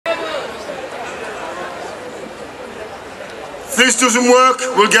If this doesn't work,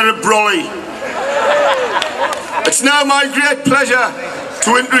 we'll get a brolly. It's now my great pleasure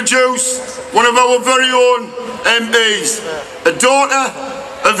to introduce one of our very own MPs, a daughter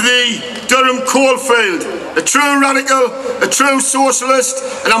of the Durham coalfield, a true radical, a true socialist,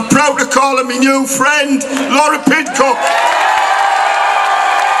 and I'm proud to call her my new friend, Pidcock.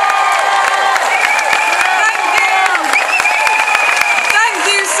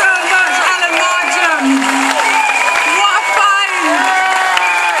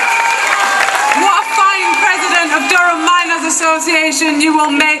 Association you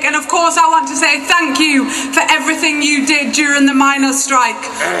will make, and of course I want to say thank you for everything you did during the miners' strike.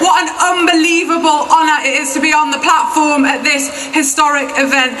 What an unbelievable honour it is to be on the platform at this historic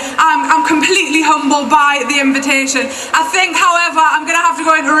event. I'm completely humbled by the invitation. I think, however, I'm going to have to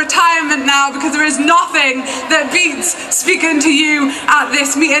go into retirement now because there is nothing that beats speaking to you at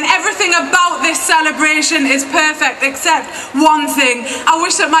this meeting. Everything about this celebration is perfect except one thing. I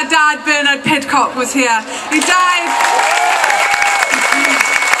wish that my dad, Bernard Pidcock, was here. He died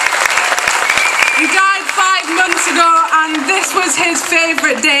 5 months ago, and this was his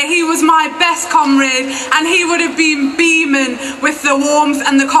favourite day. He was my best comrade, and he would have been beaming with the warmth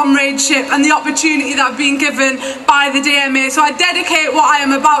and the comradeship and the opportunity that I've been given by the DMA. So I dedicate what I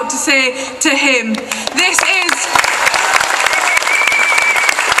am about to say to him. This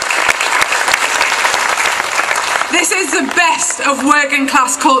is the best of working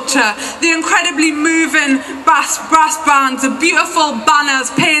class culture. The incredibly moving brass bands, the beautiful banners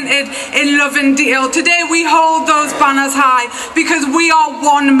painted in love and detail. Today we hold those banners high because we are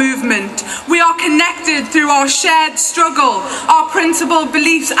one movement. We are connected through our shared struggle, our principled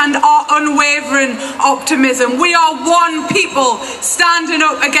beliefs and our unwavering optimism. We are one people standing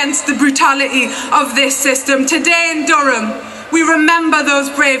up against the brutality of this system. Today in Durham, we remember those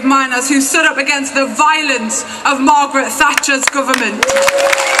brave miners who stood up against the violence of Margaret Thatcher's government.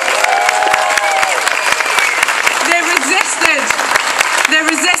 They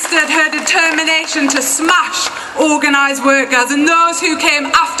resisted her determination to smash organised workers, and those who came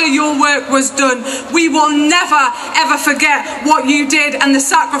after your work was done. We will never ever forget what you did and the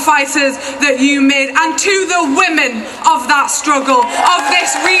sacrifices that you made. And to the women of that struggle, of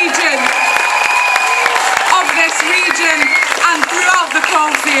this region and throughout the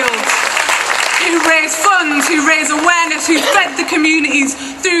coalfields, who raised funds, who raised awareness, who fed the communities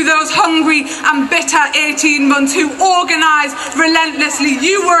through those hungry and bitter 18 months, who organised relentlessly.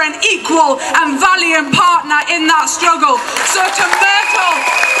 You were an equal and valiant partner in that struggle. So to Myrtle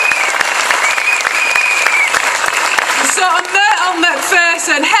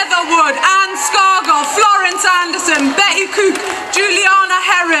McPherson, Heather Wood, Anne Scargill, Florence Anderson, Betty Cook, Juliana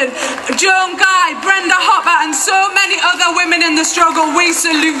Heron, Joan Guy, Brenda Hopper and so many other women in the struggle, we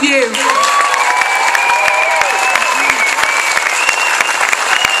salute you.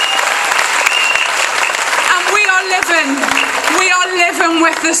 And we are living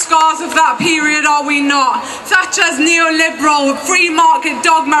with the scars of that period, are we not? Thatcher's neoliberal free market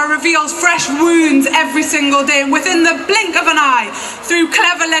dogma reveals fresh wounds every single day, and within the blink of an eye, through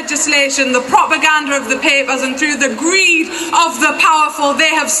clever legislation, the propaganda of the papers and through the greed of the powerful,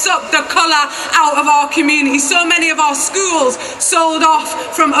 they have sucked the colour out of our community. So many of our schools sold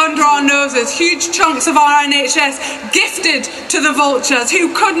off from under our noses, huge chunks of our NHS gifted to the vultures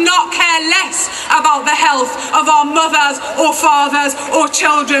who could not care less about the health of our mothers or fathers or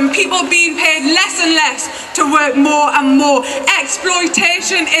children, people being paid less and less to work more and more.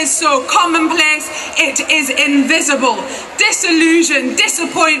 Exploitation is so commonplace, it is invisible. Disillusion,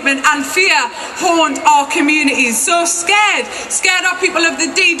 disappointment and fear haunt our communities. So scared are people of the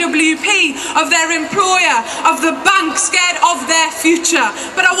DWP, of their employer, of the bank, scared of their future.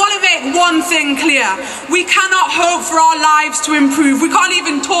 But I want to make one thing clear. We cannot hope for our lives to improve. We can't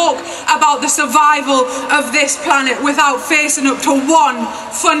even talk about the survival of this planet without facing up to one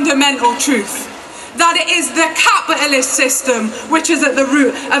fundamental truth: that it is the capitalist system which is at the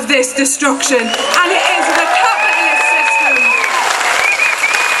root of this destruction. And it is the capitalist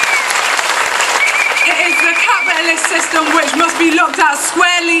system which must be looked at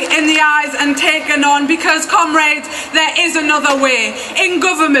squarely in the eyes and taken on, because, comrades, there is another way. In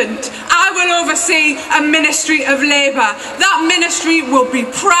government, I will oversee a Ministry of Labour. That ministry will be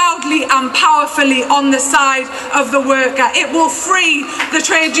proudly and powerfully on the side of the worker. It will free the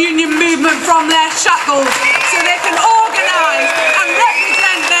trade union movement from their shackles so they can organise and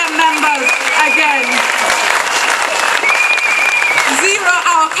represent their members again.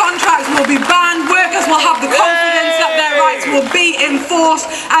 Zero-hour contracts will be banned, workers will have the confidence that their rights will be enforced,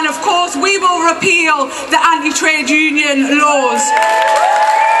 and of course we will repeal the anti-trade union laws.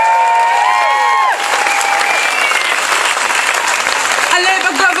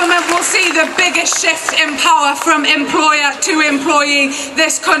 biggest shift in power from employer to employee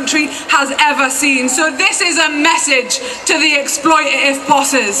this country has ever seen. So this is a message to the exploitative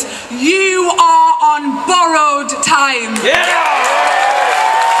bosses. You are on borrowed time.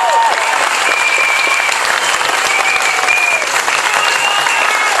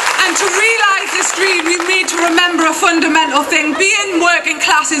 And to realise this dream, you need to remember a fundamental thing. Being working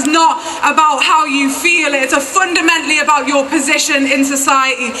class is not about how you feel. It's fundamentally about your position in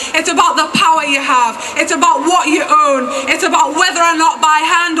society. It's about the power you have. It's about what you own. It's about whether or not by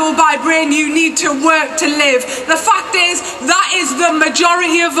hand or by brain you need to work to live. The fact is, that is the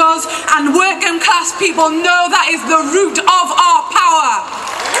majority of us, and working class people know that is the root of our power.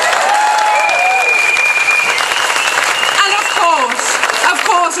 And of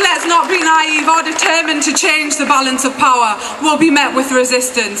course, let's not be naive or determined to change the balance of power will be met with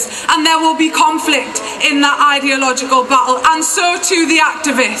resistance, and there will be conflict in that ideological battle, and so too the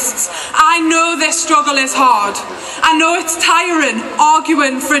activists. I know this struggle is hard. I know it's tiring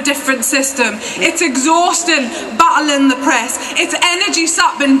arguing for a different system. It's exhausting battling the press. It's energy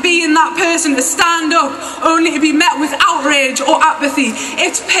sapping being that person to stand up only to be met with outrage or apathy.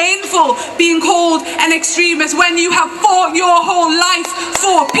 It's painful being called an extremist when you have fought your whole life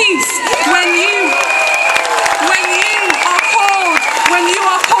for peace. When you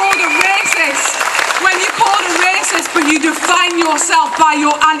are called a racist, when you're called a racist, but you define yourself by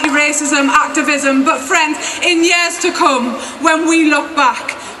your anti-racism activism. But friends, in years to come, when we look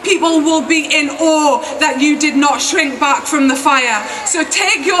back, people will be in awe that you did not shrink back from the fire. So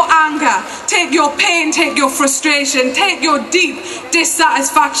take your anger, take your pain, take your frustration, take your deep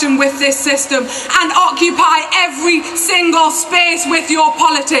dissatisfaction with this system, and occupy every single space with your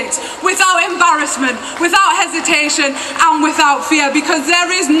politics, without embarrassment, without hesitation, and without fear, because there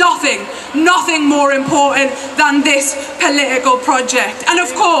is nothing more important than this political project. And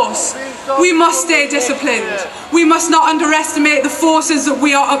of course, we must stay disciplined. We must not underestimate the forces that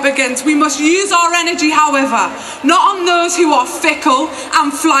we are up against. We must use our energy, however, not on those who are fickle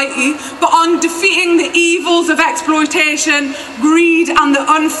and flighty, but on defeating the evils of exploitation, greed, and the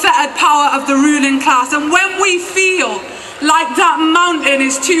unfettered power of the ruling class. And when we feel like that mountain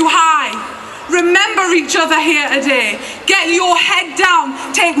is too high, remember each other here today. Get your head down.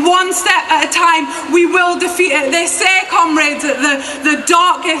 Take one step at a time. We will defeat it. They say, comrades, that the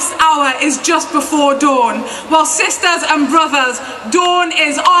darkest hour is just before dawn. Well, sisters and brothers, dawn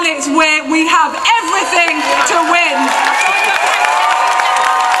is on its way. We have everything to win.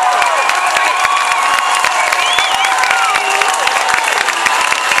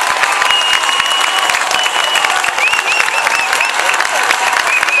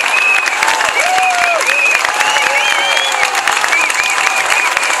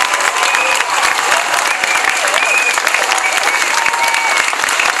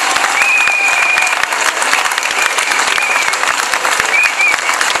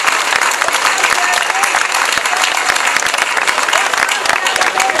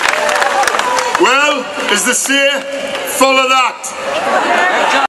 As they say, follow that.